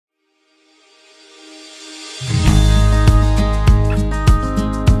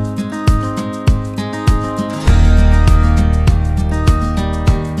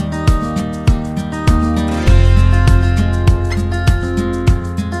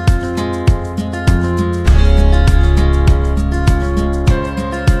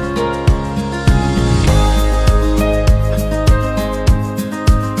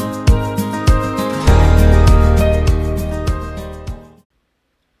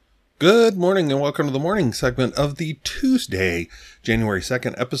Good morning and welcome to the morning segment of the Tuesday, January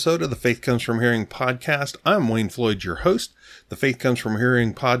 2nd episode of the Faith Comes From Hearing podcast. I'm Wayne Floyd, your host. The Faith Comes From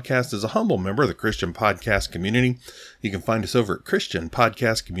Hearing podcast is a humble member of the Christian podcast community. You can find us over at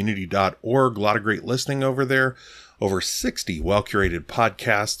christianpodcastcommunity.org. A lot of great listening over there. Over 60 well-curated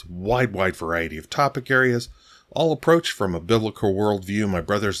podcasts, wide variety of topic areas, all approached from a biblical worldview. My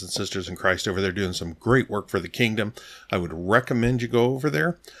brothers and sisters in Christ over there doing some great work for the kingdom. I would recommend you go over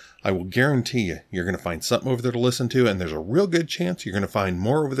there. I will guarantee you're going to find something over there to listen to, and there's a real good chance you're going to find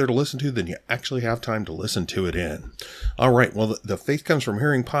more over there to listen to than you actually have time to listen to it in. All right, well, the Faith Comes From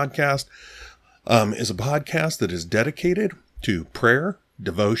Hearing podcast is a podcast that is dedicated to prayer,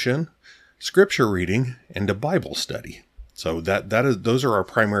 devotion, scripture reading, and a Bible study. So those are our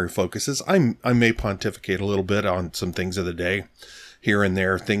primary focuses. I may pontificate a little bit on some things of the day here and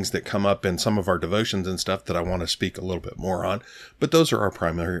there, things that come up in some of our devotions and stuff that I want to speak a little bit more on, but those are our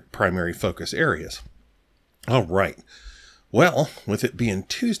primary focus areas. All right. Well, with it being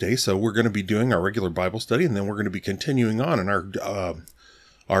Tuesday, so we're going to be doing our regular Bible study, and then we're going to be continuing on in our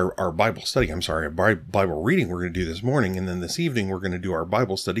Bible study. Our Bible reading we're going to do this morning, and then this evening we're going to do our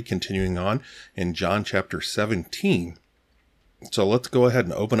Bible study, continuing on in John chapter 17. So let's go ahead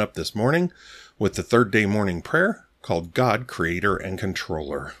and open up this morning with the third day morning prayer, called God, Creator and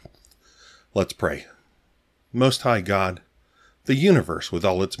Controller. Let's pray. Most High God, the universe with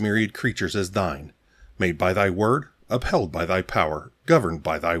all its myriad creatures is thine, made by thy word, upheld by thy power, governed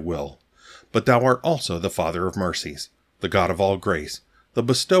by thy will. But thou art also the Father of mercies, the God of all grace, the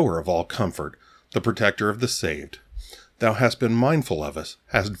bestower of all comfort, the protector of the saved. Thou hast been mindful of us,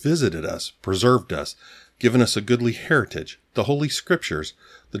 hast visited us, preserved us, given us a goodly heritage, the holy scriptures,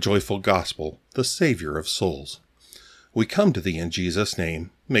 the joyful gospel, the Savior of souls. We come to thee in Jesus'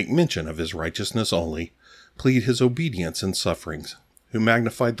 name, make mention of his righteousness only, plead his obedience and sufferings, who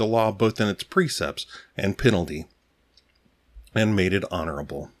magnified the law both in its precepts and penalty, and made it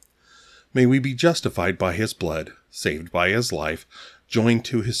honorable. May we be justified by his blood, saved by his life, joined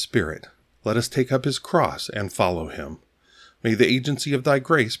to his spirit. Let us take up his cross and follow him. May the agency of thy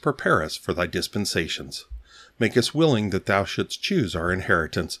grace prepare us for thy dispensations. Make us willing that thou shouldst choose our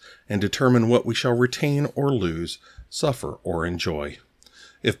inheritance and determine what we shall retain or lose, suffer or enjoy.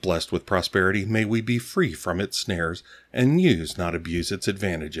 If blessed with prosperity, may we be free from its snares and use, not abuse its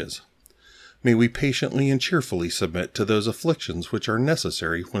advantages. May we patiently and cheerfully submit to those afflictions which are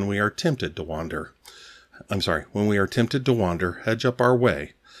necessary when we are tempted to wander. Hedge up our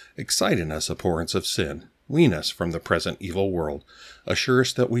way, excite in us abhorrence of sin, wean us from the present evil world, assure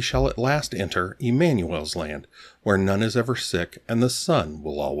us that we shall at last enter Emmanuel's land, where none is ever sick and the sun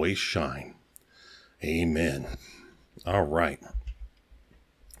will always shine. Amen. All right.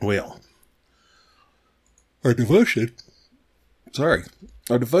 Well, our devotion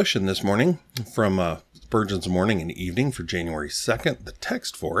this morning from Spurgeon's Morning and Evening for January 2nd, the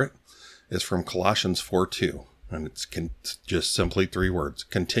text for it is from Colossians 4:2, and it's just simply 3 words,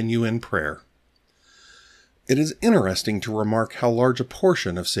 continue in prayer. It is interesting to remark how large a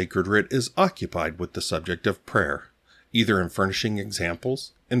portion of Sacred Writ is occupied with the subject of prayer, either in furnishing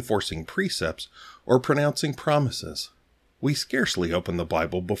examples, enforcing precepts, or pronouncing promises. We scarcely open the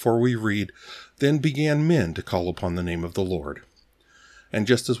Bible before we read, "Then began men to call upon the name of the Lord." And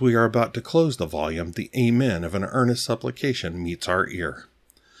just as we are about to close the volume, the amen of an earnest supplication meets our ear.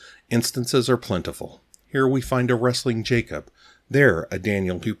 Instances are plentiful. Here we find a wrestling Jacob, there a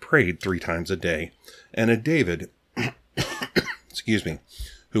Daniel who prayed 3 times a day, and a David,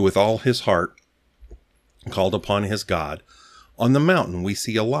 who with all his heart called upon his God. On the mountain we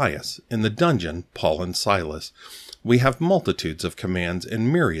see Elias, in the dungeon Paul and Silas. We have multitudes of commands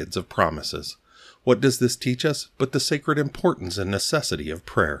and myriads of promises. What does this teach us but the sacred importance and necessity of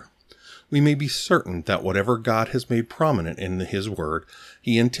prayer? We may be certain that whatever God has made prominent in his word,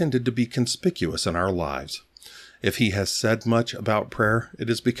 he intended to be conspicuous in our lives. If he has said much about prayer, it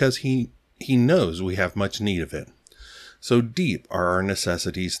is because he knows we have much need of it. So deep are our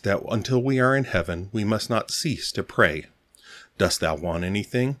necessities that until we are in heaven, we must not cease to pray. Dost thou want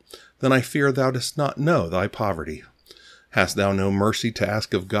anything? Then I fear thou dost not know thy poverty. Hast thou no mercy to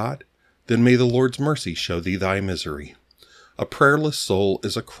ask of God? Then may the Lord's mercy show thee thy misery. A prayerless soul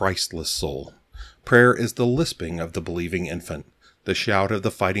is a Christless soul. Prayer is the lisping of the believing infant, the shout of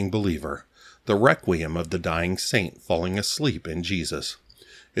the fighting believer, the requiem of the dying saint falling asleep in Jesus.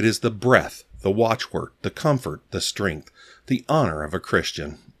 It is the breath, the watchword, the comfort, the strength, the honor of a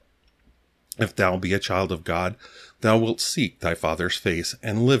Christian. If thou be a child of God, thou wilt seek thy Father's face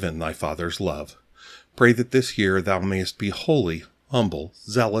and live in thy Father's love. Pray that this year thou mayest be holy, humble,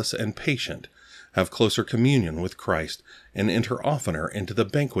 zealous, and patient, have closer communion with Christ, and enter oftener into the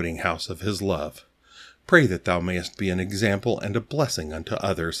banqueting house of his love. Pray that thou mayest be an example and a blessing unto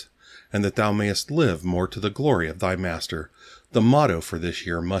others, and that thou mayest live more to the glory of thy Master. The motto for this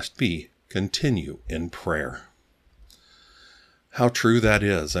year must be, continue in prayer. How true that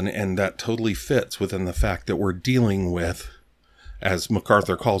is, and that totally fits within the fact that we're dealing with, as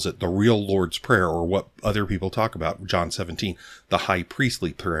MacArthur calls it, the real Lord's Prayer, or what other people talk about, John 17, the high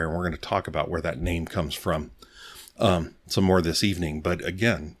priestly prayer, and we're going to talk about where that name comes from some more this evening. But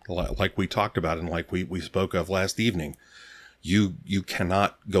again, like we talked about and like we spoke of last evening, you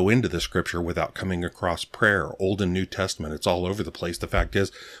cannot go into the scripture without coming across prayer, Old and New Testament. It's all over the place. The fact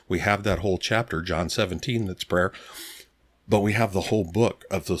is, we have that whole chapter, John 17, that's prayer, but we have the whole book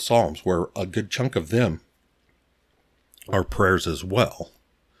of the Psalms, where a good chunk of them are prayers as well.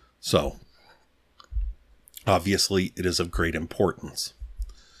 So, obviously, it is of great importance.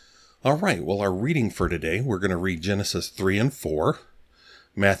 All right, well, our reading for today, we're going to read Genesis 3 and 4,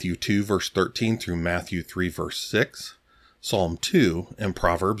 Matthew 2, verse 13 through Matthew 3, verse 6, Psalm 2, and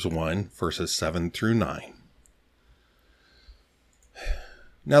Proverbs 1, verses 7 through 9.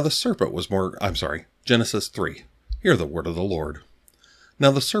 Now the serpent was Genesis 3. Hear the word of the Lord.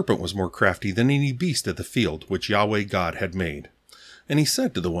 Now the serpent was more crafty than any beast of the field which Yahweh God had made. And he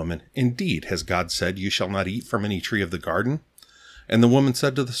said to the woman, Indeed, has God said, You shall not eat from any tree of the garden? And the woman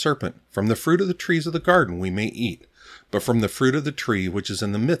said to the serpent, From the fruit of the trees of the garden we may eat. But from the fruit of the tree which is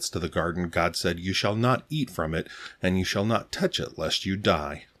in the midst of the garden, God said, You shall not eat from it, and you shall not touch it, lest you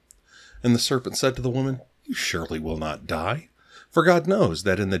die. And the serpent said to the woman, You surely will not die. For God knows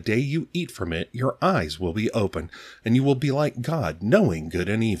that in the day you eat from it, your eyes will be open, and you will be like God, knowing good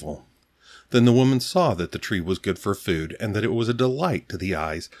and evil. Then the woman saw that the tree was good for food, and that it was a delight to the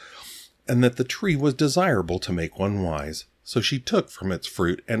eyes, and that the tree was desirable to make one wise. So she took from its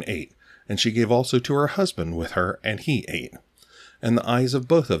fruit and ate, and she gave also to her husband with her, and he ate. And the eyes of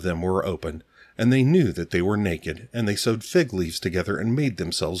both of them were opened, and they knew that they were naked, and they sewed fig leaves together and made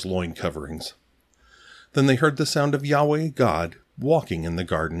themselves loin coverings. Then they heard the sound of Yahweh God walking in the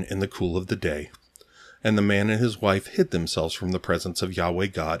garden in the cool of the day. And the man and his wife hid themselves from the presence of Yahweh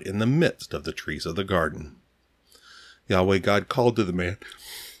God in the midst of the trees of the garden. Yahweh God called to the man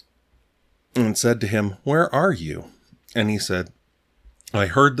and said to him, Where are you? And he said, I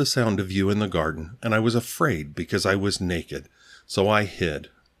heard the sound of you in the garden, and I was afraid because I was naked, so I hid.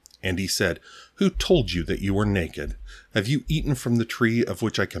 And he said, Who told you that you were naked? Have you eaten from the tree of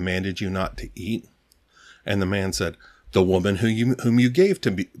which I commanded you not to eat? And the man said, The woman whom you gave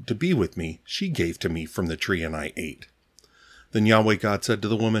to be with me, she gave to me from the tree, and I ate. Then Yahweh God said to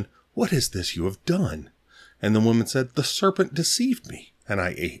the woman, What is this you have done? And the woman said, The serpent deceived me, and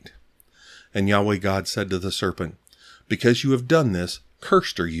I ate. And Yahweh God said to the serpent, Because you have done this,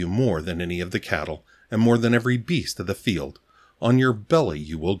 cursed are you more than any of the cattle, and more than every beast of the field. On your belly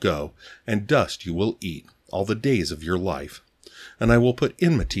you will go, and dust you will eat all the days of your life. And I will put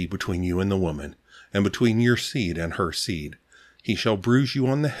enmity between you and the woman, and between your seed and her seed. He shall bruise you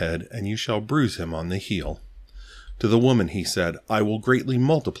on the head, and you shall bruise him on the heel. To the woman he said, I will greatly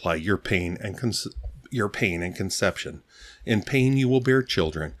multiply your pain and conception. In pain you will bear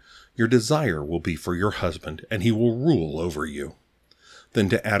children. Your desire will be for your husband, and he will rule over you. Then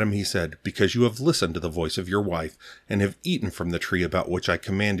to Adam he said, Because you have listened to the voice of your wife, and have eaten from the tree about which I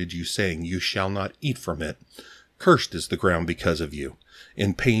commanded you, saying, You shall not eat from it. Cursed is the ground because of you.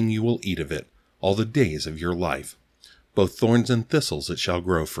 In pain you will eat of it all the days of your life. Both thorns and thistles it shall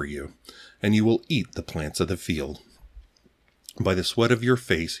grow for you, and you will eat the plants of the field. By the sweat of your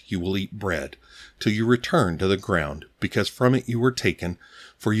face you will eat bread, till you return to the ground, because from it you were taken,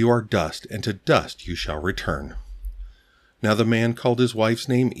 for you are dust, and to dust you shall return. Now the man called his wife's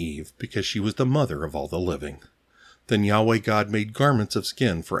name Eve, because she was the mother of all the living. Then Yahweh God made garments of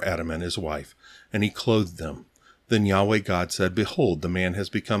skin for Adam and his wife, and he clothed them. Then Yahweh God said, Behold, the man has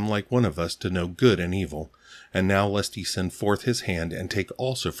become like one of us to know good and evil. And now lest he send forth his hand, and take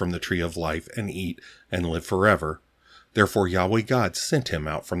also from the tree of life, and eat, and live forever. Therefore Yahweh God sent him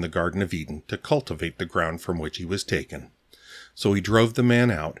out from the Garden of Eden, to cultivate the ground from which he was taken. So he drove the man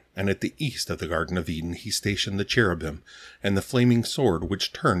out, and at the east of the Garden of Eden he stationed the cherubim, and the flaming sword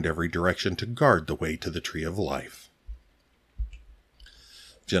which turned every direction to guard the way to the tree of life.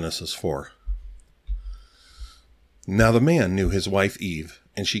 Genesis 4. Now the man knew his wife Eve,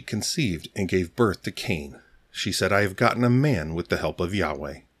 and she conceived and gave birth to Cain. She said, I have gotten a man with the help of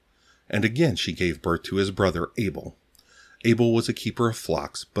Yahweh. And again she gave birth to his brother Abel. Abel was a keeper of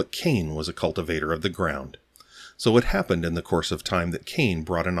flocks, but Cain was a cultivator of the ground. So it happened in the course of time that Cain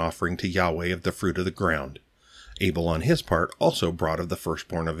brought an offering to Yahweh of the fruit of the ground. Abel on his part also brought of the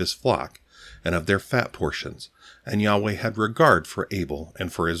firstborn of his flock, and of their fat portions. And Yahweh had regard for Abel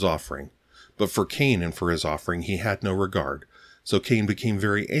and for his offering. But for Cain and for his offering he had no regard. So Cain became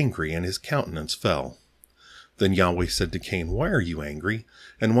very angry, and his countenance fell. Then Yahweh said to Cain, Why are you angry,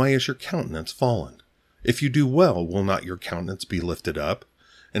 and why is your countenance fallen? If you do well, will not your countenance be lifted up?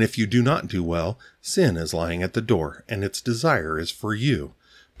 And if you do not do well, sin is lying at the door, and its desire is for you,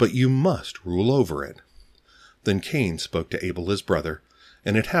 but you must rule over it. Then Cain spoke to Abel his brother,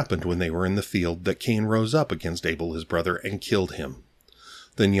 and it happened when they were in the field that Cain rose up against Abel his brother and killed him.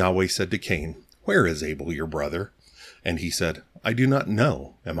 Then Yahweh said to Cain, Where is Abel your brother? And he said, I do not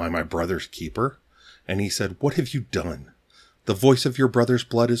know. Am I my brother's keeper? And he said, What have you done? The voice of your brother's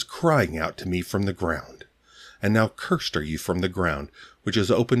blood is crying out to me from the ground. And now cursed are you from the ground, which has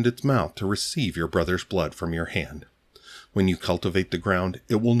opened its mouth to receive your brother's blood from your hand. When you cultivate the ground,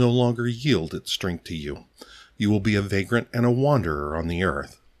 it will no longer yield its strength to you. You will be a vagrant and a wanderer on the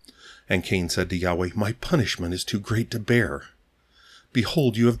earth. And Cain said to Yahweh, My punishment is too great to bear.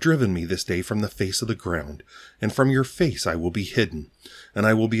 Behold, you have driven me this day from the face of the ground, and from your face I will be hidden, and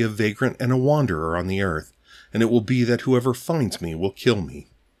I will be a vagrant and a wanderer on the earth, and it will be that whoever finds me will kill me.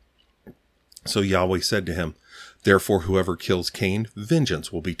 So Yahweh said to him, Therefore whoever kills Cain,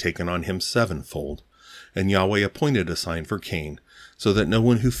 vengeance will be taken on him sevenfold. And Yahweh appointed a sign for Cain, so that no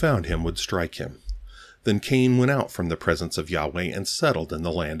one who found him would strike him. Then Cain went out from the presence of Yahweh and settled in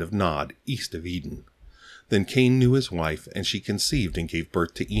the land of Nod, east of Eden. Then Cain knew his wife, and she conceived and gave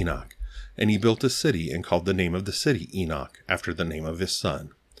birth to Enoch. And he built a city and called the name of the city Enoch, after the name of his son.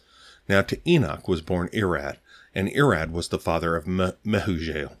 Now to Enoch was born Irad, and Irad was the father of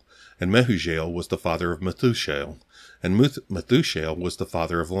Mehujael, and Mehujael was the father of Methushael, and Methushael was the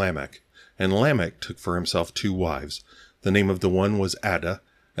father of Lamech. And Lamech took for himself 2 wives. The name of the one was Adah,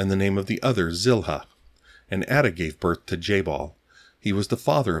 and the name of the other Zillah. And Adah gave birth to Jabal. He was the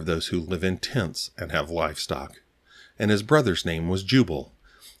father of those who live in tents and have livestock. And his brother's name was Jubal.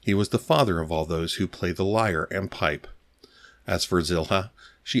 He was the father of all those who play the lyre and pipe. As for Zillah,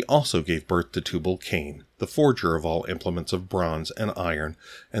 she also gave birth to Tubal-Cain, the forger of all implements of bronze and iron,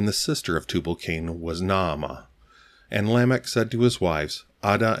 and the sister of Tubal-Cain was Naamah. And Lamech said to his wives,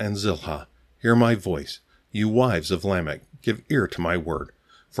 Adah and Zillah, Hear my voice, you wives of Lamech, give ear to my word,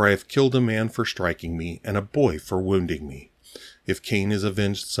 for I have killed a man for striking me, and a boy for wounding me. If Cain is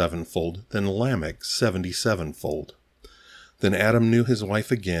avenged sevenfold, then Lamech 77-fold. Then Adam knew his wife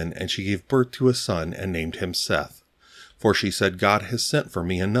again, and she gave birth to a son, and named him Seth. For she said, God has sent for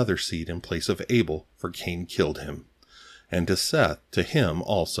me another seed in place of Abel, for Cain killed him. And to Seth, to him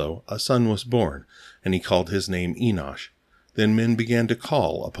also, a son was born, and he called his name Enosh. Then men began to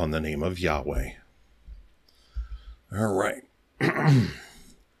call upon the name of Yahweh. All right.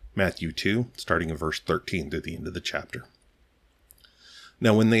 Matthew 2, starting in verse 13 to the end of the chapter.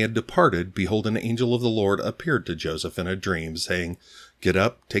 Now when they had departed, behold, an angel of the Lord appeared to Joseph in a dream, saying, Get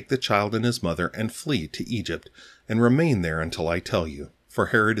up, take the child and his mother, and flee to Egypt, and remain there until I tell you, for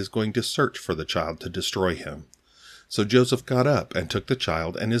Herod is going to search for the child to destroy him. So Joseph got up and took the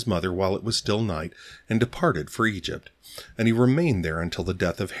child and his mother while it was still night, and departed for Egypt. And he remained there until the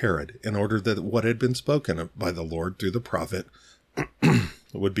death of Herod, in order that what had been spoken by the Lord through the prophet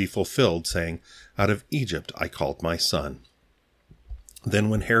would be fulfilled, saying, Out of Egypt I called my son. Then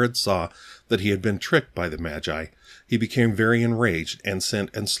when Herod saw that he had been tricked by the Magi, he became very enraged, and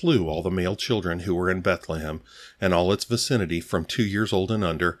sent and slew all the male children who were in Bethlehem, and all its vicinity from 2 years old and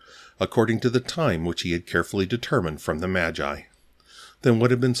under, according to the time which he had carefully determined from the Magi. Then what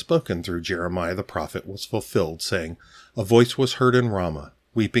had been spoken through Jeremiah the prophet was fulfilled, saying, A voice was heard in Ramah,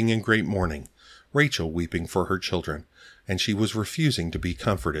 weeping in great mourning, Rachel weeping for her children, and she was refusing to be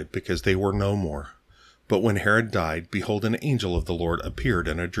comforted, because they were no more. But when Herod died, behold, an angel of the Lord appeared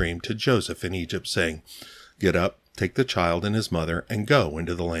in a dream to Joseph in Egypt, saying, Get up, take the child and his mother, and go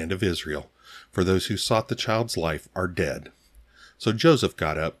into the land of Israel, for those who sought the child's life are dead. So Joseph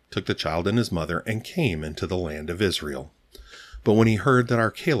got up, took the child and his mother, and came into the land of Israel. But when he heard that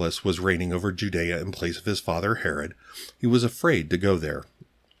Archelaus was reigning over Judea in place of his father Herod, he was afraid to go there.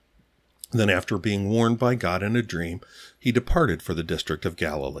 Then after being warned by God in a dream, he departed for the district of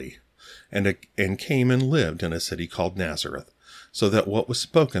Galilee, and came and lived in a city called Nazareth, so that what was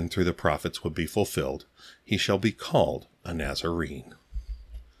spoken through the prophets would be fulfilled. He shall be called a Nazarene.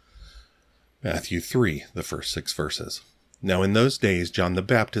 Matthew 3, the first 6 verses. Now in those days John the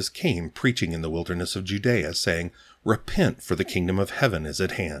Baptist came preaching in the wilderness of Judea, saying, Repent, for the kingdom of heaven is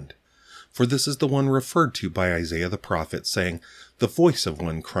at hand. For this is the one referred to by Isaiah the prophet, saying, The voice of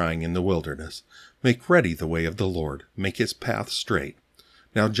one crying in the wilderness, Make ready the way of the Lord, make his path straight.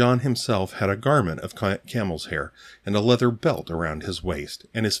 Now John himself had a garment of camel's hair, and a leather belt around his waist,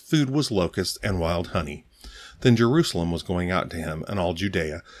 and his food was locusts and wild honey. Then Jerusalem was going out to him, and all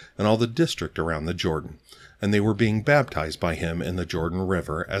Judea, and all the district around the Jordan, and they were being baptized by him in the Jordan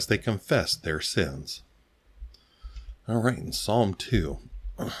River, as they confessed their sins. All right, in Psalm 2.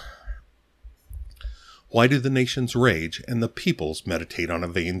 Why do the nations rage, and the peoples meditate on a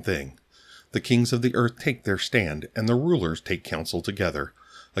vain thing? The kings of the earth take their stand, and the rulers take counsel together,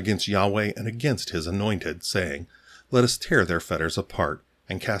 against Yahweh and against his anointed, saying, Let us tear their fetters apart,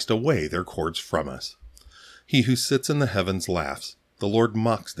 and cast away their cords from us. He who sits in the heavens laughs. The Lord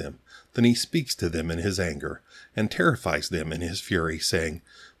mocks them. Then he speaks to them in his anger, and terrifies them in his fury, saying,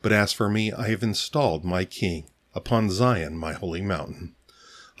 But as for me, I have installed my king upon Zion, my holy mountain.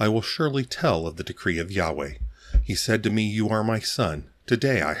 I will surely tell of the decree of Yahweh. He said to me, You are my son.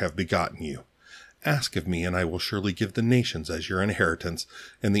 Today I have begotten you. Ask of me, and I will surely give the nations as your inheritance,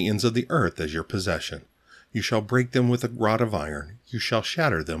 and the ends of the earth as your possession. You shall break them with a rod of iron. You shall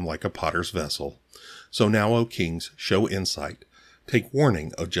shatter them like a potter's vessel. So now, O kings, show insight. Take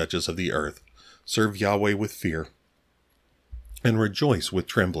warning, O judges of the earth. Serve Yahweh with fear, and rejoice with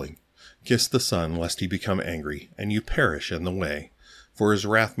trembling. Kiss the Son, lest he become angry, and you perish in the way, for his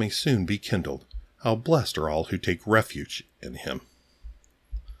wrath may soon be kindled. How blessed are all who take refuge in him.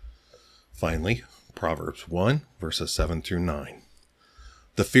 Finally, Proverbs 1, verses 7 through 9.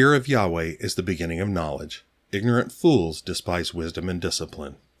 The fear of Yahweh is the beginning of knowledge. Ignorant fools despise wisdom and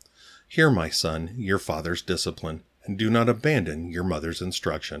discipline. Hear, my son, your father's discipline, and do not abandon your mother's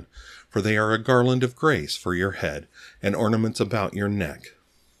instruction, for they are a garland of grace for your head, and ornaments about your neck.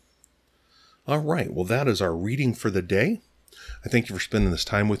 All right, well, that is our reading for the day. I thank you for spending this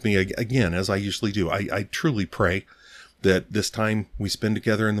time with me again, as I usually do. I truly pray that this time we spend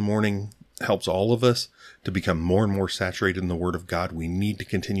together in the morning helps all of us to become more and more saturated in the Word of God. We need to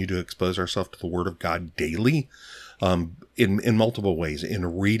continue to expose ourselves to the Word of God daily, in multiple ways,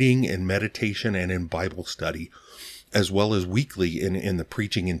 in reading, in meditation, and in Bible study, as well as weekly in the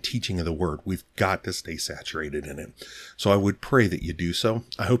preaching and teaching of the Word. We've got to stay saturated in it. So I would pray that you do so.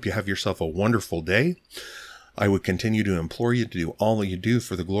 I hope you have yourself a wonderful day. I would continue to implore you to do all that you do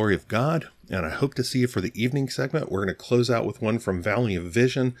for the glory of God, and I hope to see you for the evening segment. We're going to close out with one from Valley of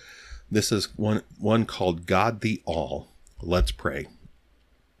Vision. This is one called God the All. Let's pray.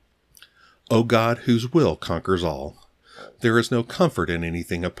 O God, whose will conquers all, there is no comfort in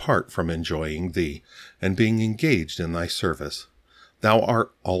anything apart from enjoying Thee and being engaged in Thy service. Thou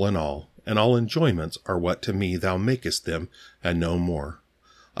art all in all, and all enjoyments are what to me Thou makest them, and no more.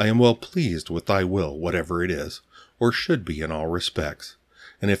 I am well pleased with Thy will, whatever it is, or should be in all respects.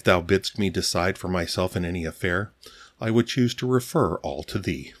 And if Thou bidst me decide for myself in any affair, I would choose to refer all to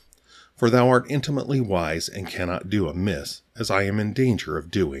Thee. For Thou art intimately wise and cannot do amiss, as I am in danger of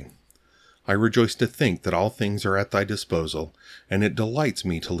doing. I rejoice to think that all things are at Thy disposal, and it delights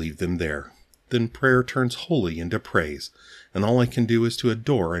me to leave them there. Then prayer turns wholly into praise, and all I can do is to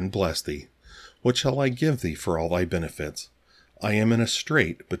adore and bless Thee. What shall I give Thee for all Thy benefits? I am in a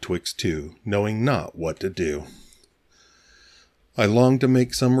strait betwixt two, knowing not what to do. I long to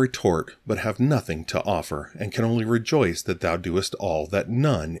make some retort, but have nothing to offer, and can only rejoice that Thou doest all, that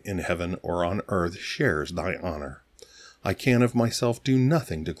none in heaven or on earth shares Thy honor. I can of myself do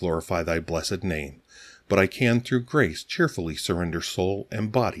nothing to glorify Thy blessed name, but I can through grace cheerfully surrender soul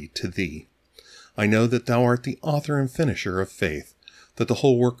and body to Thee. I know that Thou art the author and finisher of faith, that the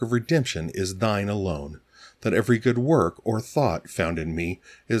whole work of redemption is Thine alone, that every good work or thought found in me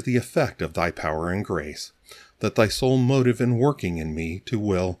is the effect of Thy power and grace, that Thy sole motive in working in me to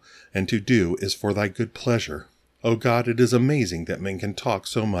will and to do is for Thy good pleasure. O God, it is amazing that men can talk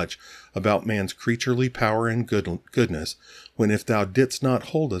so much about man's creaturely power and goodness, when if Thou didst not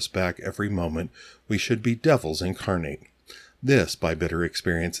hold us back every moment, we should be devils incarnate. This, by bitter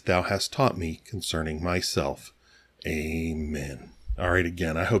experience, Thou hast taught me concerning myself. Amen. All right,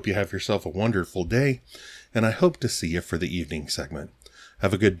 again, I hope you have yourself a wonderful day, and I hope to see you for the evening segment.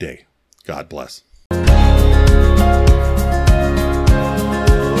 Have a good day. God bless.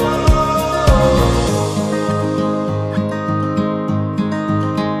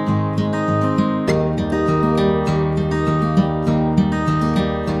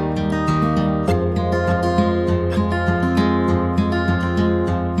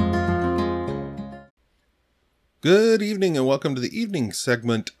 Good evening and welcome to the evening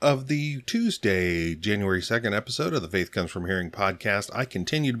segment of the Tuesday, January 2nd episode of the Faith Comes From Hearing podcast. I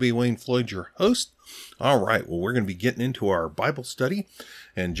continue to be Wayne Floyd, your host. All right, well, we're going to be getting into our Bible study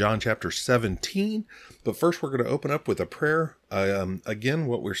in John chapter 17. But first, we're going to open up with a prayer. Again,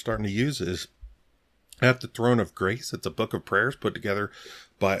 what we're starting to use is At the Throne of Grace. It's a book of prayers put together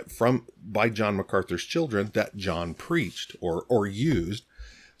by John MacArthur's children that John preached or used.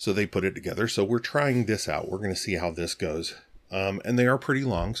 So they put it together. So we're trying this out. We're going to see how this goes. And they are pretty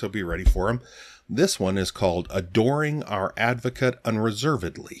long, so be ready for them. This one is called Adoring Our Advocate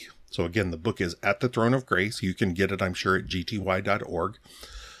Unreservedly. So again, the book is At the Throne of Grace. You can get it, I'm sure, at gty.org.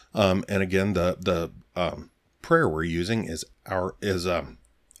 And again, the prayer we're using is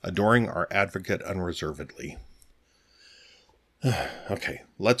Adoring Our Advocate Unreservedly. Okay,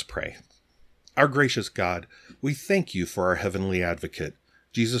 let's pray. Our gracious God, we thank you for our heavenly advocate,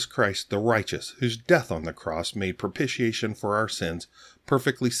 Jesus Christ the righteous, whose death on the cross made propitiation for our sins,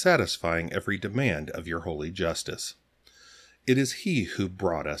 perfectly satisfying every demand of your holy justice. It is he who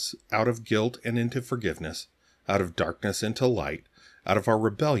brought us out of guilt and into forgiveness, out of darkness into light, out of our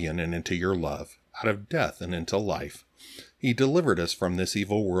rebellion and into your love, out of death and into life. He delivered us from this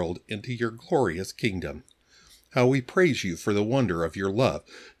evil world into your glorious kingdom. How we praise you for the wonder of your love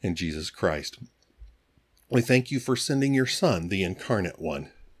in Jesus Christ. We thank you for sending your Son, the incarnate one,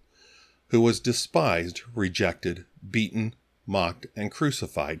 who was despised, rejected, beaten, mocked, and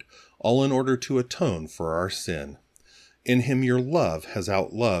crucified, all in order to atone for our sin. In him your love has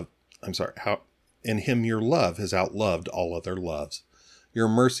outlived all other loves. Your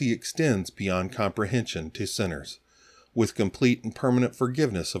mercy extends beyond comprehension to sinners, with complete and permanent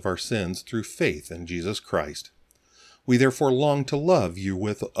forgiveness of our sins through faith in Jesus Christ. We therefore long to love you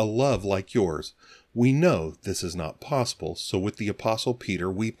with a love like yours. We know this is not possible, so with the Apostle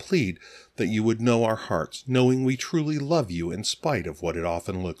Peter we plead that you would know our hearts, knowing we truly love you in spite of what it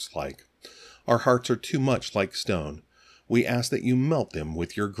often looks like. Our hearts are too much like stone. We ask that you melt them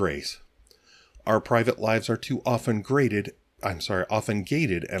with your grace. Our private lives are too often gated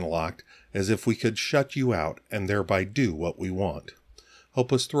and locked, as if we could shut you out and thereby do what we want.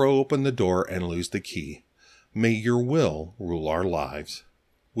 Help us throw open the door and lose the key. May your will rule our lives.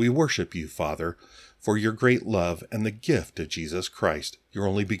 We worship you, Father, for your great love and the gift of Jesus Christ, your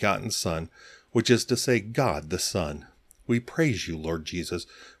only begotten Son, which is to say God the Son. We praise you, Lord Jesus,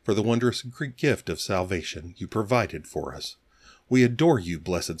 for the wondrous gift of salvation you provided for us. We adore you,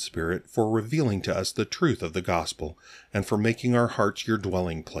 Blessed Spirit, for revealing to us the truth of the gospel and for making our hearts your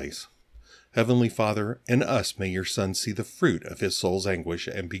dwelling place. Heavenly Father, in us may your Son see the fruit of his soul's anguish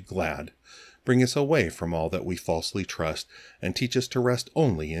and be glad. Bring us away from all that we falsely trust and teach us to rest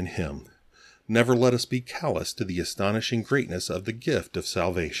only in him. Never let us be callous to the astonishing greatness of the gift of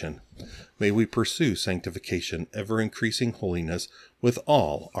salvation. May we pursue sanctification, ever-increasing holiness with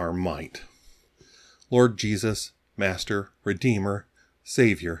all our might. Lord Jesus, Master, Redeemer,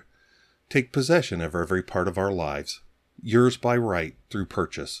 Savior, take possession of every part of our lives, yours by right through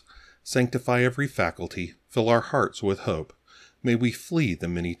purchase. Sanctify every faculty, fill our hearts with hope. May we flee the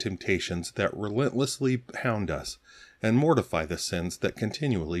many temptations that relentlessly hound us, and mortify the sins that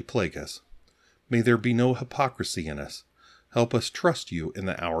continually plague us. May there be no hypocrisy in us. Help us trust you in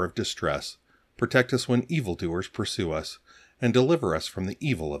the hour of distress. Protect us when evildoers pursue us, and deliver us from the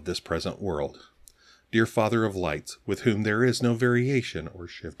evil of this present world. Dear Father of lights, with whom there is no variation or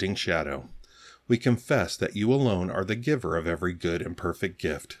shifting shadow, we confess that you alone are the giver of every good and perfect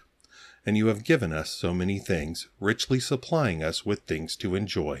gift. And you have given us so many things, richly supplying us with things to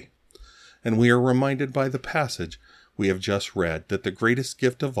enjoy. And we are reminded by the passage we have just read that the greatest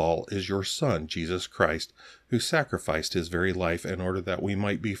gift of all is your Son, Jesus Christ, who sacrificed his very life in order that we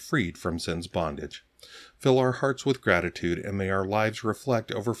might be freed from sin's bondage. Fill our hearts with gratitude, and may our lives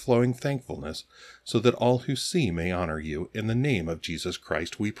reflect overflowing thankfulness, so that all who see may honor you. In the name of Jesus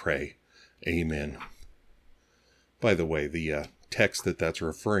Christ we pray. Amen. By the way, the text that's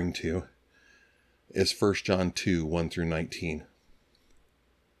referring to is 1 John 2, 1 through 19.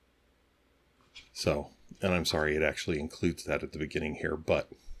 So, and I'm sorry, it actually includes that at the beginning here, but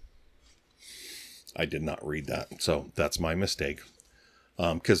I did not read that. So that's my mistake.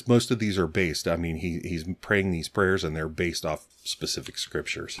 Because most of these are based, he's praying these prayers and they're based off specific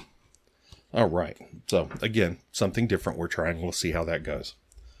scriptures. All right. So again, something different we're trying. We'll see how that goes.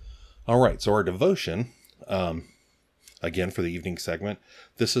 All right. So our devotion, again, for the evening segment,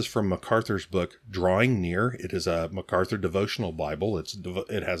 this is from MacArthur's book, Drawing Near. It is a MacArthur devotional Bible.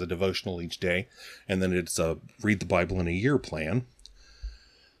 It has a devotional each day, and then it's a read the Bible in a year plan.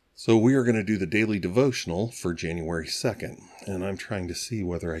 So we are going to do the daily devotional for January 2nd, and I'm trying to see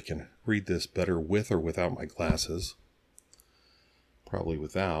whether I can read this better with or without my glasses. Probably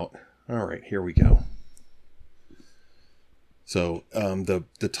without. All right, here we go. So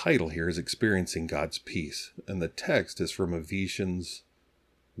the title here is Experiencing God's Peace, and the text is from Ephesians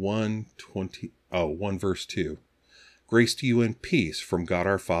 1 verse 2. Grace to you and peace from God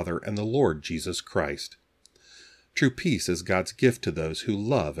our Father and the Lord Jesus Christ. True peace is God's gift to those who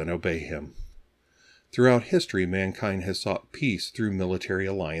love and obey him. Throughout history, mankind has sought peace through military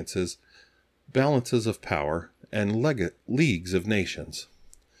alliances, balances of power, and leagues of nations.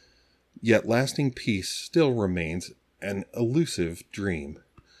 Yet lasting peace still remains an elusive dream.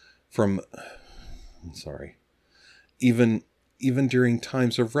 Even during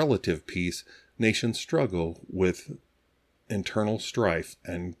times of relative peace, nations struggle with internal strife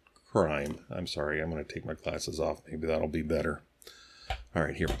and crime. I'm going to take my glasses off. Maybe that'll be better. All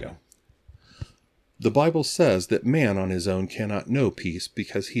right, here we go. The Bible says that man on his own cannot know peace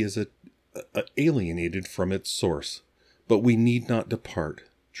because he is alienated from its source. But we need not depart.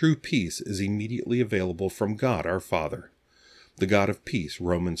 True peace is immediately available from God our Father, the God of peace,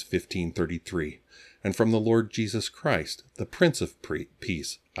 Romans 15:33, and from the Lord Jesus Christ, the Prince of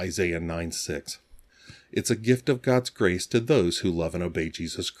Peace, Isaiah 9:6. It's a gift of God's grace to those who love and obey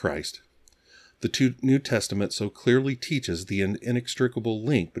Jesus Christ. The New Testament so clearly teaches the inextricable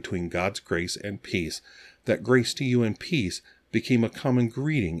link between God's grace and peace that grace to you and peace became a common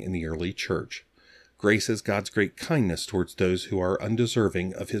greeting in the early church. Grace is God's great kindness towards those who are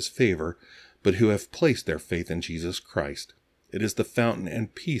undeserving of his favor, but who have placed their faith in Jesus Christ. It is the fountain,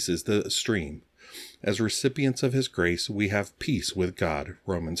 and peace is the stream. As recipients of his grace, we have peace with God,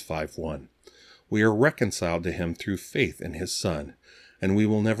 Romans 5:1. We are reconciled to him through faith in his Son, and we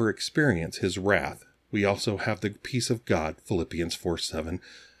will never experience his wrath. We also have the peace of God, Philippians 4:7.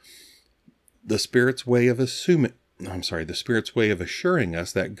 The Spirit's way of assuring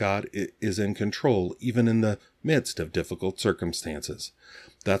us that God is in control even in the midst of difficult circumstances.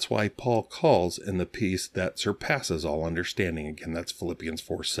 That's why Paul calls in the peace that surpasses all understanding. Again, that's Philippians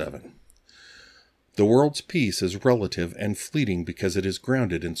 4:7. The world's peace is relative and fleeting because it is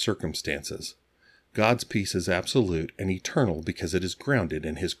grounded in circumstances. God's peace is absolute and eternal because it is grounded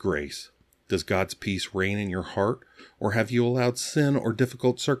in his grace. Does God's peace reign in your heart, or have you allowed sin or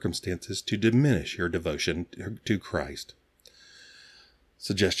difficult circumstances to diminish your devotion to Christ?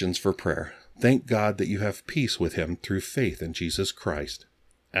 Suggestions for prayer. Thank God that you have peace with him through faith in Jesus Christ.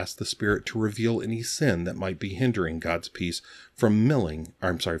 Ask the Spirit to reveal any sin that might be hindering God's peace from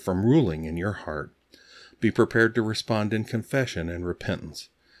ruling in your heart. Be prepared to respond in confession and repentance.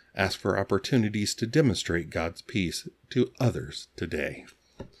 Ask for opportunities to demonstrate God's peace to others today.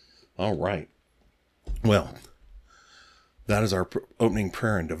 All right. Well, that is our opening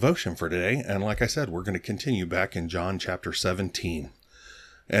prayer and devotion for today. And like I said, we're going to continue back in John chapter 17.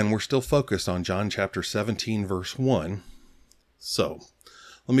 And we're still focused on John chapter 17, verse 1. So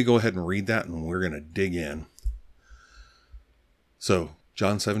let me go ahead and read that, and we're going to dig in. So,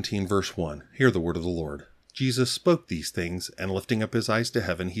 John 17, verse 1. Hear the word of the Lord. Jesus spoke these things, and lifting up his eyes to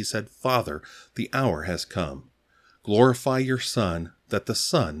heaven, he said, Father, the hour has come. Glorify your Son, that the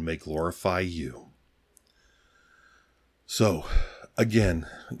Son may glorify you. So, again,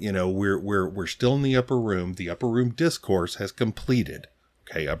 we're still in the upper room. The upper room discourse has completed.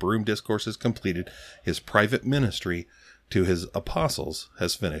 Okay, upper room discourse is completed. His private ministry to his apostles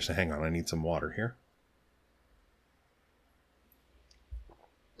has finished. Hang on, I need some water here.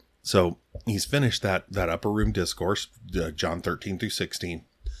 So he's finished that upper room discourse, John 13 through 16,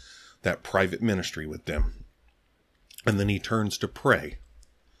 that private ministry with them. And then he turns to pray.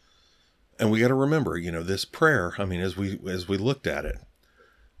 And we got to remember, this prayer, as we looked at it,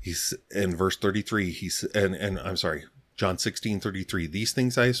 he's in verse 33, John 16:33, these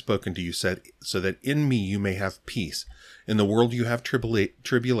things I have spoken to you said, so that in me you may have peace. In the world you have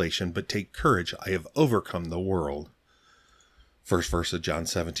tribulation, but take courage, I have overcome the world. First verse of John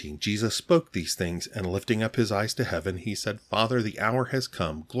 17. Jesus spoke these things, and lifting up his eyes to heaven, he said, Father, the hour has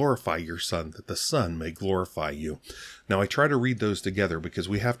come. Glorify your Son, that the Son may glorify you. Now I try to read those together because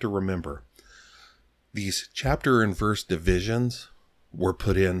we have to remember these chapter and verse divisions were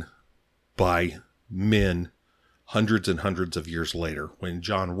put in by men hundreds and hundreds of years later. When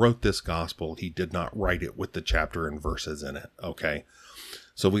John wrote this gospel, he did not write it with the chapter and verses in it. Okay.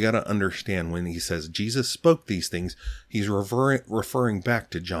 So we got to understand when he says Jesus spoke these things, he's referring back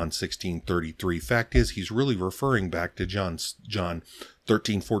to John 16:33. Fact is, he's really referring back to John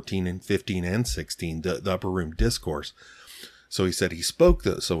 13, 14, and 15, and 16, the upper room discourse. So he said he spoke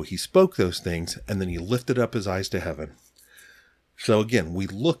those things, and then he lifted up his eyes to heaven. So again, we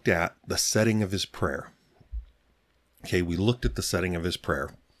looked at the setting of his prayer. Okay, we looked at the setting of his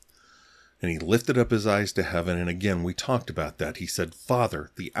prayer. And he lifted up his eyes to heaven. And again, we talked about that. He said,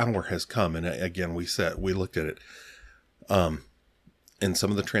 Father, the hour has come. And again, we looked at it. In some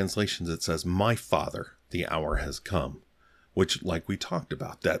of the translations, it says, my Father, the hour has come. Which, like we talked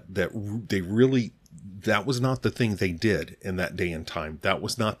about, that they really that was not the thing they did in that day and time. That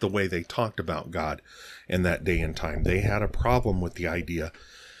was not the way they talked about God in that day and time. They had a problem with the idea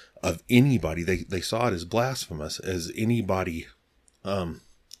of anybody. They saw it as blasphemous, as anybody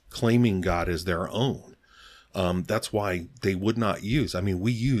claiming God as their own. That's why they would not use. I mean,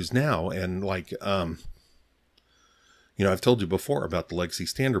 we use now, and like, I've told you before about the Legacy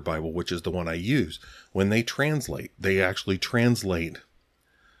Standard Bible, which is the one I use. When they translate, they actually translate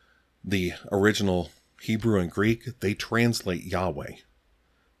the original Hebrew and Greek. They translate Yahweh.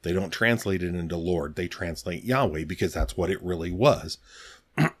 They don't translate it into Lord. They translate Yahweh because that's what it really was.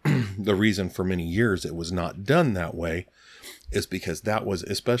 The reason for many years it was not done that way is because that was,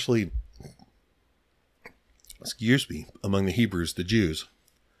 especially, among the Hebrews, the Jews,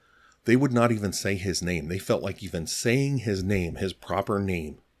 they would not even say his name. They felt like even saying his name, his proper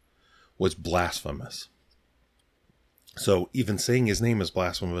name, was blasphemous. So even saying his name is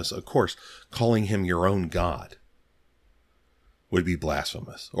blasphemous. Of course, calling him your own God would be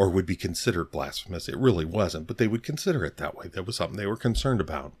blasphemous, or would be considered blasphemous. It really wasn't, but they would consider it that way. That was something they were concerned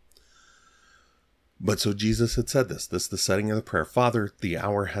about. But so Jesus had said this is the setting of the prayer. Father, the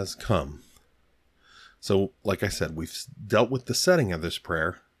hour has come. So, like I said, we've dealt with the setting of this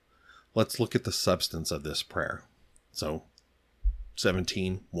prayer. Let's look at the substance of this prayer. So,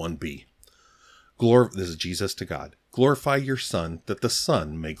 17:1b. This is Jesus to God. Glorify your Son, that the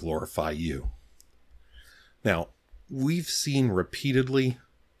Son may glorify you. Now, we've seen repeatedly,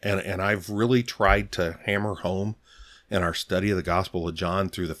 and I've really tried to hammer home in our study of the Gospel of John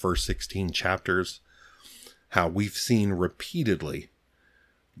through the first 16 chapters, how we've seen repeatedly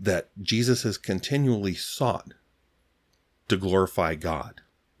that Jesus has continually sought to glorify God.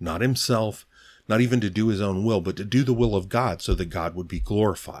 Not himself, not even to do his own will, but to do the will of God so that God would be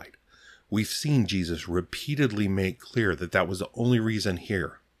glorified. We've seen Jesus repeatedly make clear that that was the only reason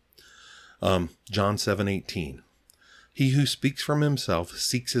here. John 7:18. He who speaks from himself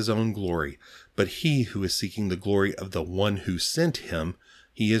seeks his own glory, but he who is seeking the glory of the one who sent him,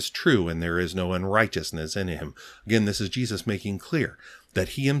 he is true, and there is no unrighteousness in him. Again, this is Jesus making clear that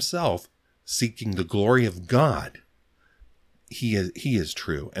he himself, seeking the glory of God, he is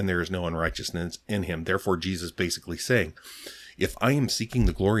true, and there is no unrighteousness in him. Therefore, Jesus basically saying, if I am seeking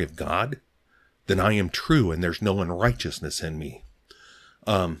the glory of God, then I am true, and there's no unrighteousness in me.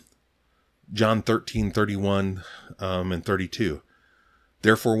 John 13:31 and 32.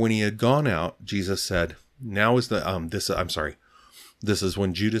 Therefore, when he had gone out, Jesus said, now is the, this is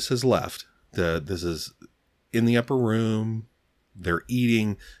when Judas has left. This is in the upper room. They're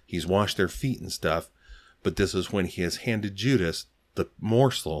eating. He's washed their feet and stuff. But this is when he has handed Judas the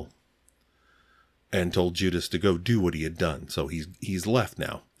morsel and told Judas to go do what he had done. So he's left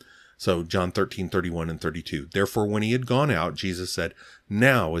now. So John 13:31 and 32. Therefore, when he had gone out, Jesus said,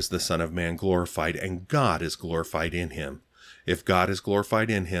 now is the Son of Man glorified, and God is glorified in him. If God is glorified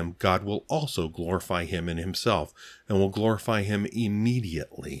in him, God will also glorify him in himself, and will glorify him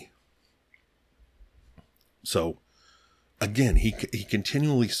immediately. So, again, he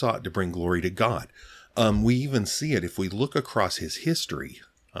continually sought to bring glory to God. We even see it if we look across his history,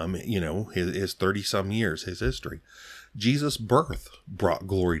 his 30-some years, his history. Jesus' birth brought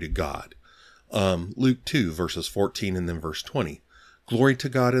glory to God. Luke 2, verses 14 and then verse 20. Glory to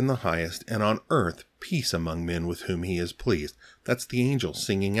God in the highest, and on earth peace among men with whom he is pleased. That's the angels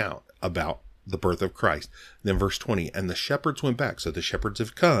singing out about the birth of Christ. Then verse 20, and the shepherds went back. So the shepherds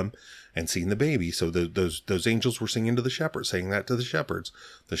have come and seen the baby. So those angels were singing to the shepherds, saying that to the shepherds.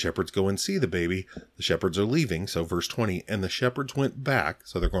 The shepherds go and see the baby. The shepherds are leaving. So verse 20, and the shepherds went back.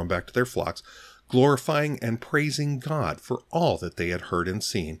 So they're going back to their flocks, glorifying and praising God for all that they had heard and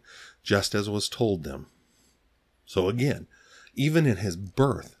seen, just as was told them. So again, even in his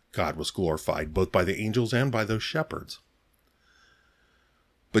birth, God was glorified, both by the angels and by those shepherds.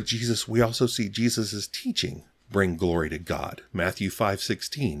 But we also see Jesus' teaching bring glory to God. Matthew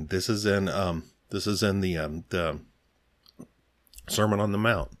 5:16. This is in the Sermon on the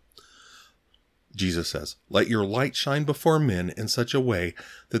Mount. Jesus says, let your light shine before men in such a way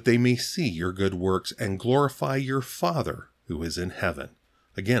that they may see your good works and glorify your Father who is in heaven.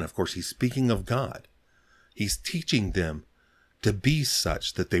 Again, of course, he's speaking of God. He's teaching them to be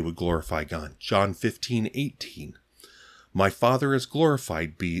such that they would glorify God. John 15:18. My Father is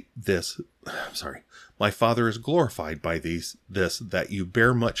glorified by this, that you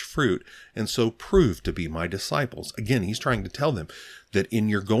bear much fruit, and so prove to be my disciples. Again, he's trying to tell them that in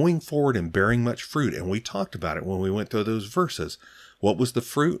your going forward and bearing much fruit, and we talked about it when we went through those verses. What was the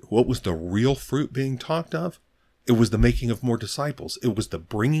fruit? What was the real fruit being talked of? It was the making of more disciples. It was the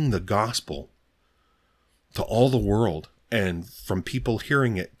bringing the gospel to all the world and from people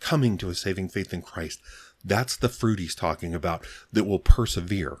hearing it, coming to a saving faith in Christ. That's the fruit he's talking about that will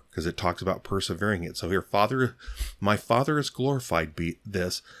persevere, because it talks about persevering it. So here, my Father is glorified be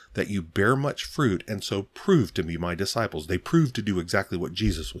this, that you bear much fruit, and so prove to be my disciples. They proved to do exactly what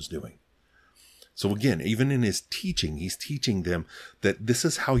Jesus was doing. So again, even in his teaching, he's teaching them that this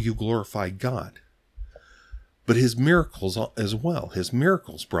is how you glorify God. But his miracles as well. His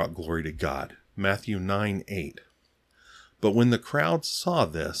miracles brought glory to God. Matthew 9:8. But when the crowds saw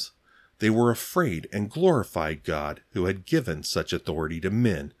this, they were afraid and glorified God who had given such authority to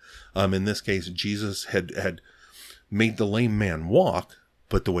men. In this case, Jesus had made the lame man walk,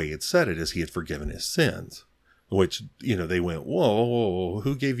 but the way it said it is he had forgiven his sins. Which, they went, whoa,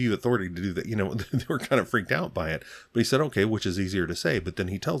 who gave you authority to do that? They were kind of freaked out by it. But he said, okay, which is easier to say? But then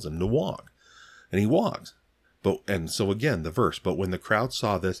he tells them to walk. And he walks. And so again, the verse, but when the crowd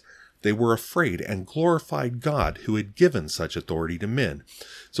saw this, they were afraid and glorified God who had given such authority to men.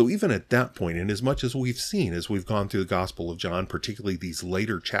 So even at that point, and as much as we've seen, as we've gone through the Gospel of John, particularly these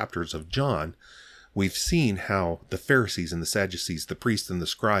later chapters of John, we've seen how the Pharisees and the Sadducees, the priests and the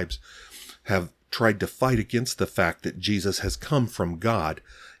scribes, have tried to fight against the fact that Jesus has come from God.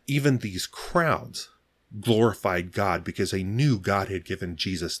 Even these crowds glorified God because they knew God had given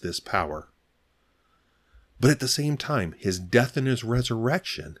Jesus this power. But at the same time, his death and his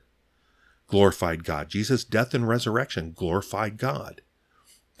resurrection glorified God. Jesus' death and resurrection glorified God.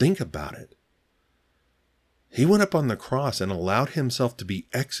 Think about it. He went up on the cross and allowed himself to be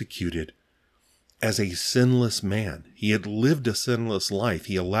executed as a sinless man. He had lived a sinless life.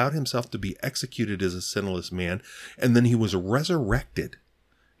 He allowed himself to be executed as a sinless man, and then he was resurrected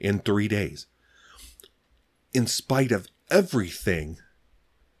in 3 days. In spite of everything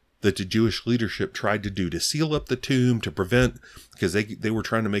that the Jewish leadership tried to do to seal up the tomb, to prevent, because they were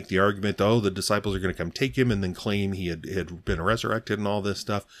trying to make the argument, the disciples are going to come take him and then claim he had been resurrected and all this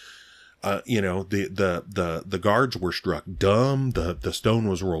stuff. The guards were struck dumb. The stone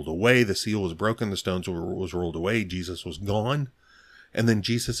was rolled away. The seal was broken. The stone was rolled away. Jesus was gone. And then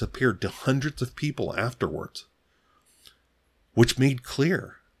Jesus appeared to hundreds of people afterwards, which made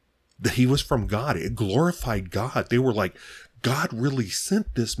clear that he was from God. It glorified God. They were like, God really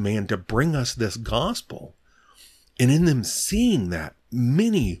sent this man to bring us this gospel. And in them seeing that,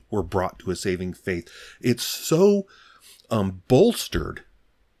 many were brought to a saving faith. It's so bolstered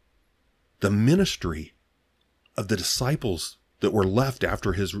the ministry of the disciples that were left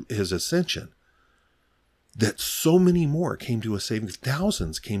after his ascension, that so many more came to a saving,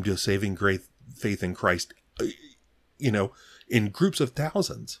 thousands came to a saving great faith in Christ, in groups of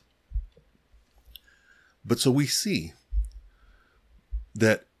thousands. But so we see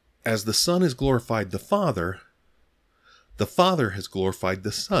that as the Son has glorified the Father has glorified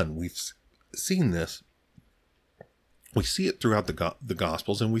the Son. We've seen this. We see it throughout the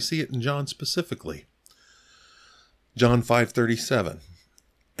Gospels, and we see it in John specifically. John 5:37.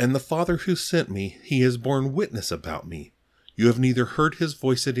 And the Father who sent me, he has borne witness about me. You have neither heard his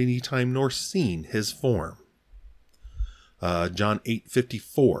voice at any time nor seen his form. John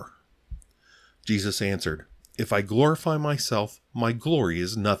 8:54. Jesus answered, If I glorify myself, my glory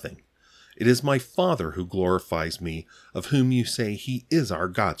is nothing. It is my Father who glorifies me, of whom you say he is our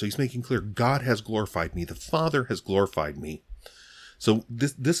God. So he's making clear, God has glorified me. The Father has glorified me. So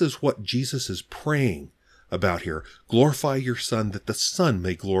this is what Jesus is praying about here. Glorify your Son, that the Son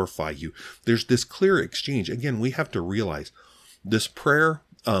may glorify you. There's this clear exchange. Again, we have to realize this prayer,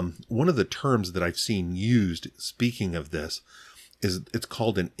 one of the terms that I've seen used, speaking of this, is it's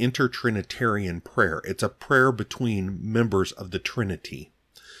called an intertrinitarian prayer. It's a prayer between members of the Trinity.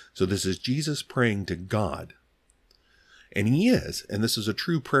 So this is Jesus praying to God. And he is, and this is a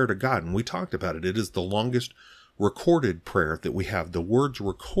true prayer to God. And we talked about it. It is the longest recorded prayer that we have, the words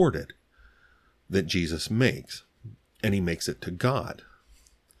recorded that Jesus makes. And he makes it to God.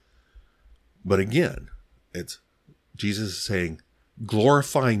 But again, it's Jesus is saying,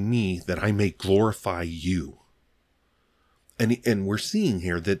 glorify me that I may glorify you. And we're seeing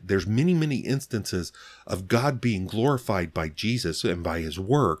here that there's many, many instances of God being glorified by Jesus and by his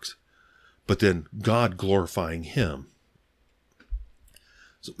works, but then God glorifying him.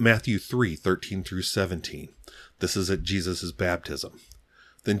 So Matthew 3:13 through 17. This is at Jesus' baptism.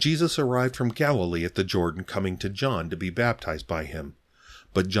 Then Jesus arrived from Galilee at the Jordan, coming to John to be baptized by him.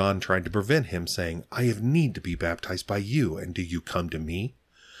 But John tried to prevent him, saying, I have need to be baptized by you, and do you come to me?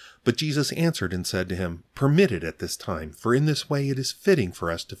 But Jesus answered and said to him, Permit it at this time, for in this way it is fitting for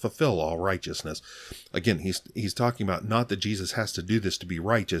us to fulfill all righteousness. Again, he's talking about not that Jesus has to do this to be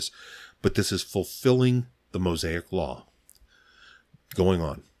righteous, but this is fulfilling the Mosaic law. Going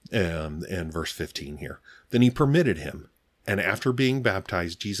on, and verse 15 here. Then he permitted him, And after being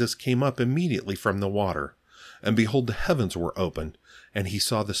baptized, Jesus came up immediately from the water. And behold, the heavens were opened, and he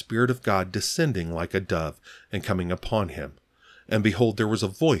saw the Spirit of God descending like a dove and coming upon him. And behold, there was a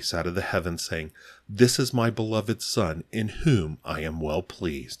voice out of the heavens saying, "This is my beloved Son, in whom I am well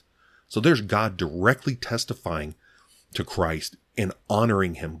pleased." So there's God directly testifying to Christ and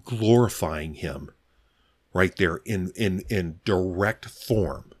honoring him, glorifying him right there in direct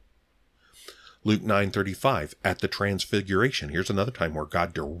form. Luke 9:35, at the transfiguration. Here's another time where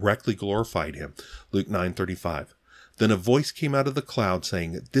God directly glorified him. Luke 9:35. Then a voice came out of the cloud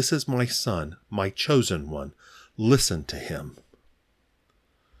saying, "This is my Son, my chosen one. Listen to him."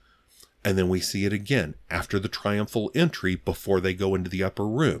 And then we see it again after the triumphal entry before they go into the upper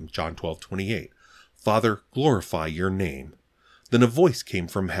room. John 12:28. "Father, glorify your name." Then a voice came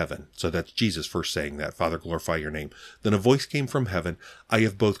from heaven. So that's Jesus first saying that, "Father, glorify your name." Then a voice came from heaven, "I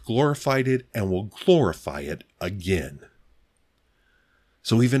have both glorified it and will glorify it again."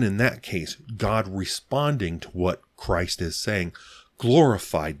 So even in that case, God responding to what Christ is saying,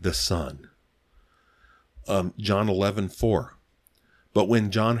 glorified the Son. John 11:4. But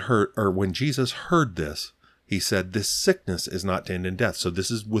when Jesus heard this, he said, "This sickness is not to end in death." So this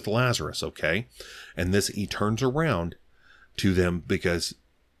is with Lazarus, okay? And this, he turns around to them because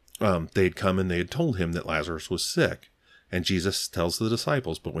they had come and they had told him that Lazarus was sick. And Jesus tells the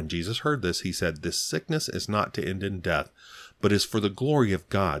disciples, but when Jesus heard this, he said, "This sickness is not to end in death, but is for the glory of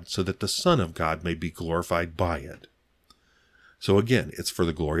God, so that the Son of God may be glorified by it." So again, it's for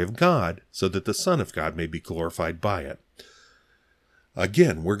the glory of God, so that the Son of God may be glorified by it.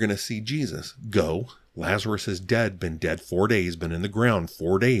 Again, we're going to see Jesus go. Lazarus is dead, been dead 4 days, been in the ground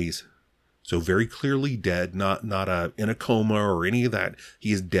 4 days. So very clearly dead, not in a coma or any of that.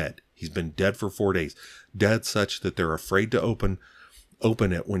 He is dead. He's been dead for 4 days. Dead such that they're afraid to open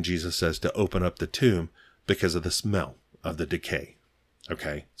it when Jesus says to open up the tomb because of the smell of the decay.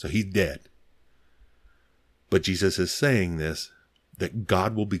 Okay, so he's dead. But Jesus is saying this, that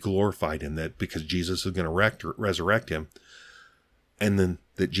God will be glorified in that because Jesus is going to resurrect him. And then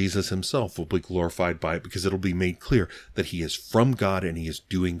that Jesus himself will be glorified by it because it'll be made clear that he is from God and he is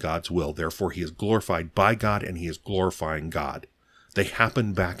doing God's will. Therefore, he is glorified by God and he is glorifying God. They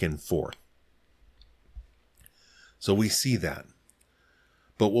happen back and forth. So we see that.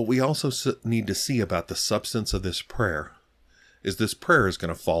 But what we also need to see about the substance of this prayer is this prayer is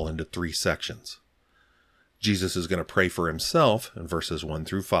going to fall into 3 sections. Jesus is going to pray for himself in verses 1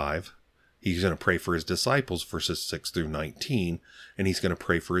 through 5. He's going to pray for his disciples, verses 6 through 19, and he's going to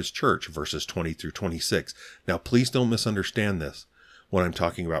pray for his church, verses 20 through 26. Now, please don't misunderstand this when I'm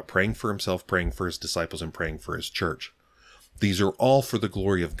talking about praying for himself, praying for his disciples, and praying for his church. These are all for the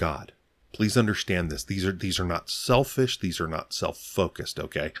glory of God. Please understand this. These are not selfish. These are not self-focused.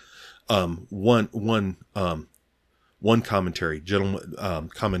 Okay. One commentarian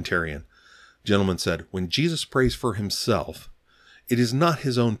gentleman said, when Jesus prays for himself, it is not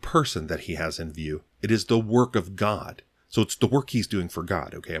his own person that he has in view. It is the work of God. So it's the work he's doing for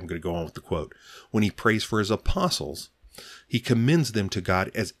God. Okay, I'm going to go on with the quote. When he prays for his apostles, he commends them to God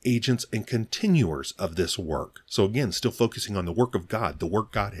as agents and continuers of this work. So again, still focusing on the work of God, the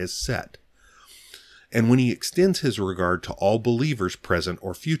work God has set. And when he extends his regard to all believers, present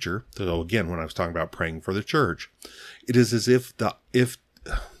or future, so again, when I was talking about praying for the church, it is as if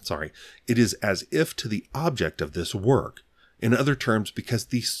to the object of this work. In other terms, because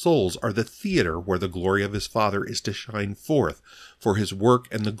these souls are the theater where the glory of his Father is to shine forth, for his work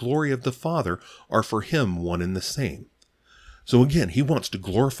and the glory of the Father are for him one and the same. So again, he wants to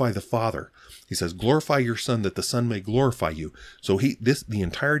glorify the Father. He says, glorify your Son that the Son may glorify you. So the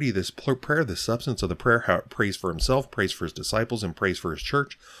entirety of this prayer, the substance of the prayer, how it prays for himself, prays for his disciples, and prays for his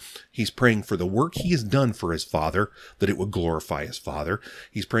church. He's praying for the work he has done for his Father, that it would glorify his Father.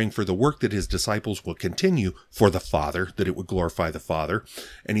 He's praying for the work that his disciples will continue for the Father, that it would glorify the Father.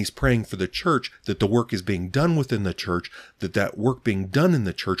 And he's praying for the church, that the work is being done within the church, that work being done in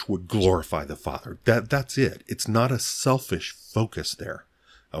the church would glorify the Father. That's it. It's not a selfish focus there.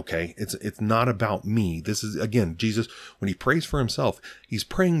 Okay, it's not about me. This is, again, Jesus, when he prays for himself, he's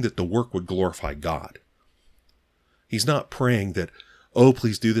praying that the work would glorify God. He's not praying that, oh,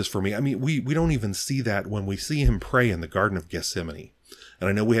 please do this for me. I mean, we don't even see that when we see him pray in the Garden of Gethsemane. And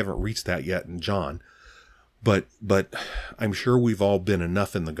I know we haven't reached that yet in John, but I'm sure we've all been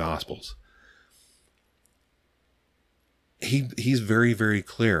enough in the Gospels. He's very, very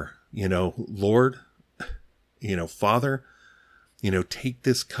clear, Lord, Father, take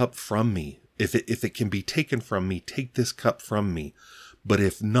this cup from me. If it can be taken from me, take this cup from me. But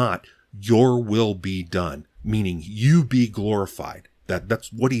if not, your will be done, meaning you be glorified.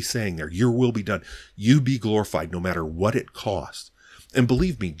 That's what he's saying there. Your will be done. You be glorified no matter what it costs. And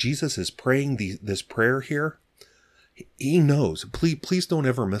believe me, Jesus is praying this prayer here. He knows. Please don't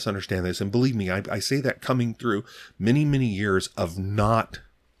ever misunderstand this. And believe me, I say that coming through many, many years of not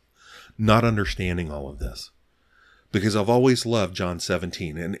understanding all of this. Because I've always loved John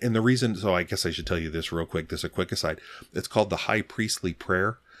 17. And the reason, so I guess I should tell you this real quick. This is a quick aside. It's called the high priestly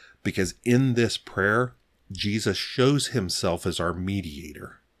prayer. Because in this prayer, Jesus shows himself as our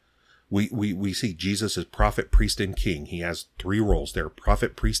mediator. We see Jesus as prophet, priest, and king. He has three roles there: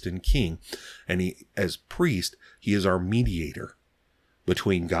 prophet, priest, and king. And he, as priest, he is our mediator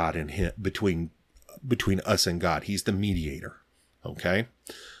between God and him, between us and God. He's the mediator. Okay.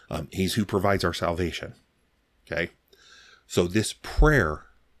 He's who provides our salvation. Okay. So this prayer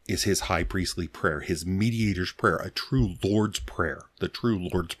is his high priestly prayer, his mediator's prayer, a true Lord's prayer, the true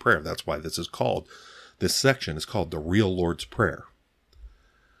Lord's prayer. That's why this section is called the real Lord's Prayer.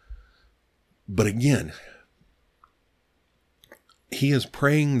 But again, he is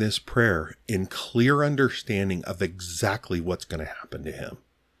praying this prayer in clear understanding of exactly what's going to happen to him.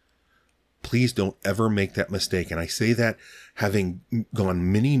 Please don't ever make that mistake. And I say that having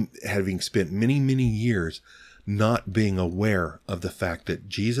spent many, many years not being aware of the fact that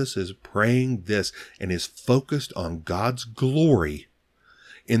Jesus is praying this and is focused on God's glory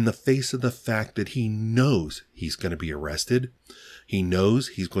in the face of the fact that he knows he's going to be arrested. He knows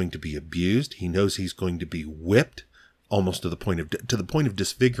he's going to be abused. He knows he's going to be whipped almost to the point of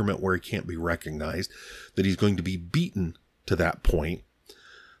disfigurement where he can't be recognized, that he's going to be beaten to that point,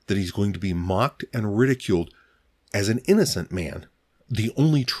 that he's going to be mocked and ridiculed as an innocent man, the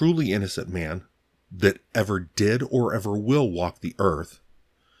only truly innocent man that ever did or ever will walk the earth,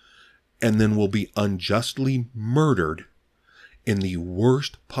 and then will be unjustly murdered in the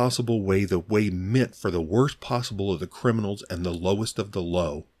worst possible way, the way meant for the worst possible of the criminals and the lowest of the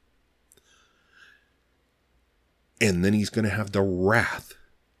low. And then he's going to have the wrath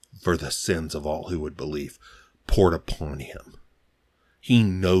for the sins of all who would believe poured upon him. He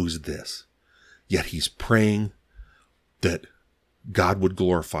knows this, yet he's praying that God would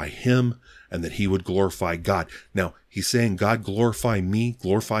glorify him and that he would glorify God. Now, he's saying, God, glorify me,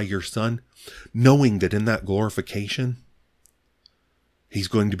 glorify your son, knowing that in that glorification, he's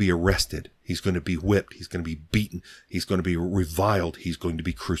going to be arrested. He's going to be whipped. He's going to be beaten. He's going to be reviled. He's going to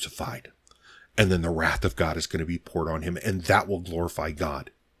be crucified. And then the wrath of God is going to be poured on him, and that will glorify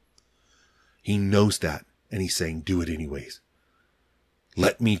God. He knows that, and he's saying, do it anyways.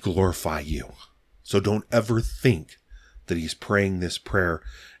 Let me glorify you. So don't ever think that he's praying this prayer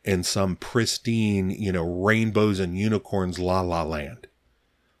in some pristine, rainbows and unicorns la la land.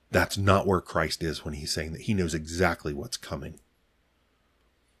 That's not where Christ is when he's saying that. He knows exactly what's coming.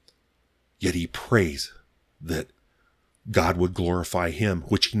 Yet he prays that God would glorify him,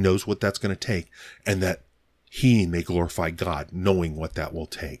 which he knows what that's going to take, and that he may glorify God, knowing what that will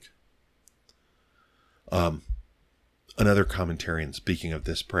take. Another commentarian, speaking of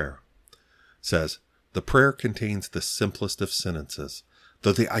this prayer, says, the prayer contains the simplest of sentences,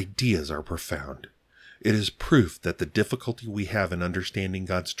 though the ideas are profound. It is proof that the difficulty we have in understanding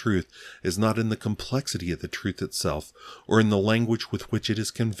God's truth is not in the complexity of the truth itself, or in the language with which it is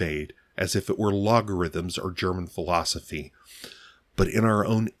conveyed, as if it were logarithms or German philosophy, but in our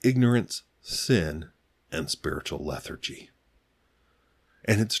own ignorance, sin, and spiritual lethargy.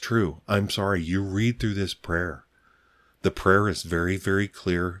 And it's true. I'm sorry. You read through this prayer. The prayer is very, very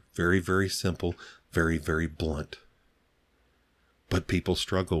clear, very, very simple, very, very blunt. But people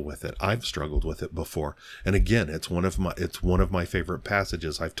struggle with it. I've struggled with it before. And again, it's one of my favorite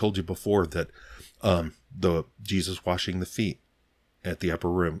passages. I've told you before that the Jesus washing the feet at the upper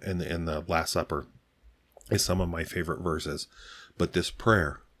room in the Last Supper is some of my favorite verses. But this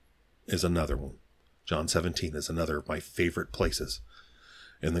prayer is another one. John 17 is another of my favorite places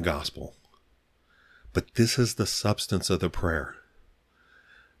in the gospel. But this is the substance of the prayer.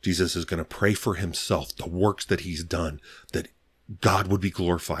 Jesus is going to pray for himself, the works that he's done, that God would be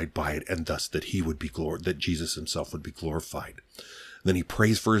glorified by it, and thus that he would be that Jesus himself would be glorified. Then he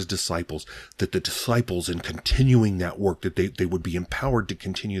prays for his disciples, that the disciples, in continuing that work, that they would be empowered to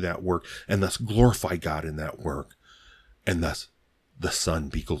continue that work and thus glorify God in that work. And thus the Son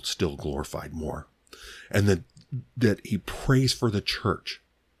be still glorified more. And that he prays for the church,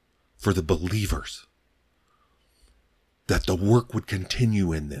 for the believers, that the work would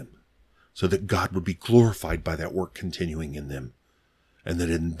continue in them, so that God would be glorified by that work continuing in them, and that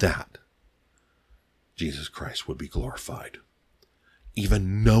in that, Jesus Christ would be glorified,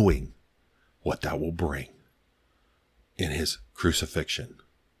 even knowing what that will bring in his crucifixion.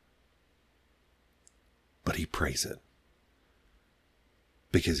 But he prays it.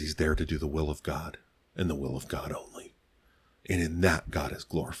 because he's there to do the will of God and the will of God only. And in that, God is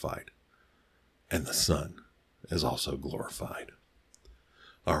glorified. And the Son is also glorified.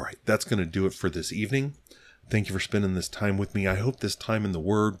 All right, that's going to do it for this evening. Thank you for spending this time with me. I hope this time in the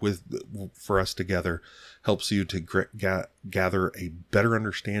Word for us together helps you to gather a better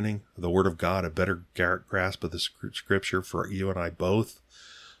understanding of the Word of God, a better grasp of the Scripture for you and I both.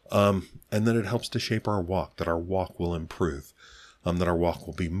 And then it helps to shape our walk, that our walk will improve, that our walk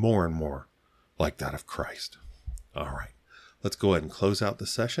will be more and more like that of Christ. All right, let's go ahead and close out the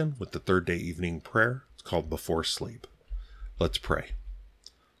session with the third day evening prayer. It's called Before Sleep. Let's pray.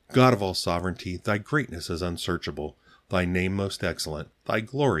 God of all sovereignty, thy greatness is unsearchable, thy name most excellent, thy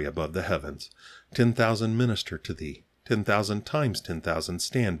glory above the heavens. 10,000 minister to thee, 10,000 times 10,000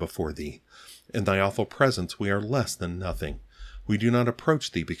 stand before thee. In thy awful presence we are less than nothing. We do not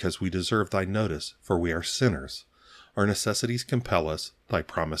approach thee because we deserve thy notice, for we are sinners. Our necessities compel us, thy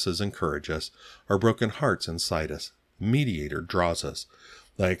promises encourage us, our broken hearts incite us, the mediator draws us,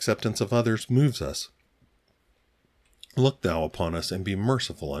 thy acceptance of others moves us. Look thou upon us and be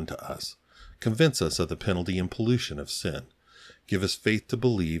merciful unto us. Convince us of the penalty and pollution of sin. Give us faith to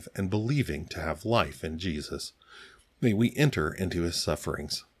believe, and believing to have life in Jesus. May we enter into his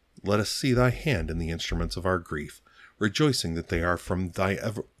sufferings. Let us see thy hand in the instruments of our grief, rejoicing that they are from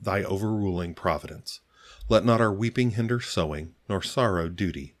thy overruling providence. Let not our weeping hinder sowing, nor sorrow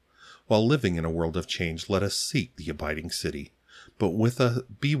duty. While living in a world of change, let us seek the abiding city. But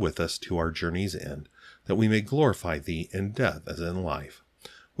be with us to our journey's end, that we may glorify thee in death as in life.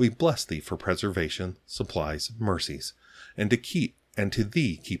 We bless thee for preservation, supplies, mercies, and to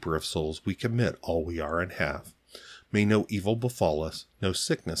thee, keeper of souls, we commit all we are and have. May no evil befall us, no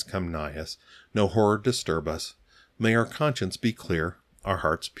sickness come nigh us, no horror disturb us. May our conscience be clear, our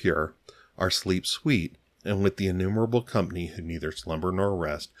hearts pure, our sleep sweet, and with the innumerable company who neither slumber nor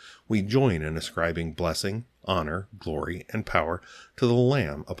rest, we join in ascribing blessing, honor, glory, and power to the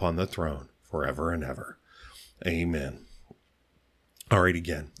Lamb upon the throne, forever and ever. Amen. All right,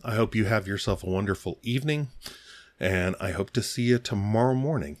 again, I hope you have yourself a wonderful evening, and I hope to see you tomorrow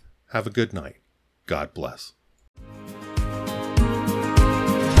morning. Have a good night. God bless.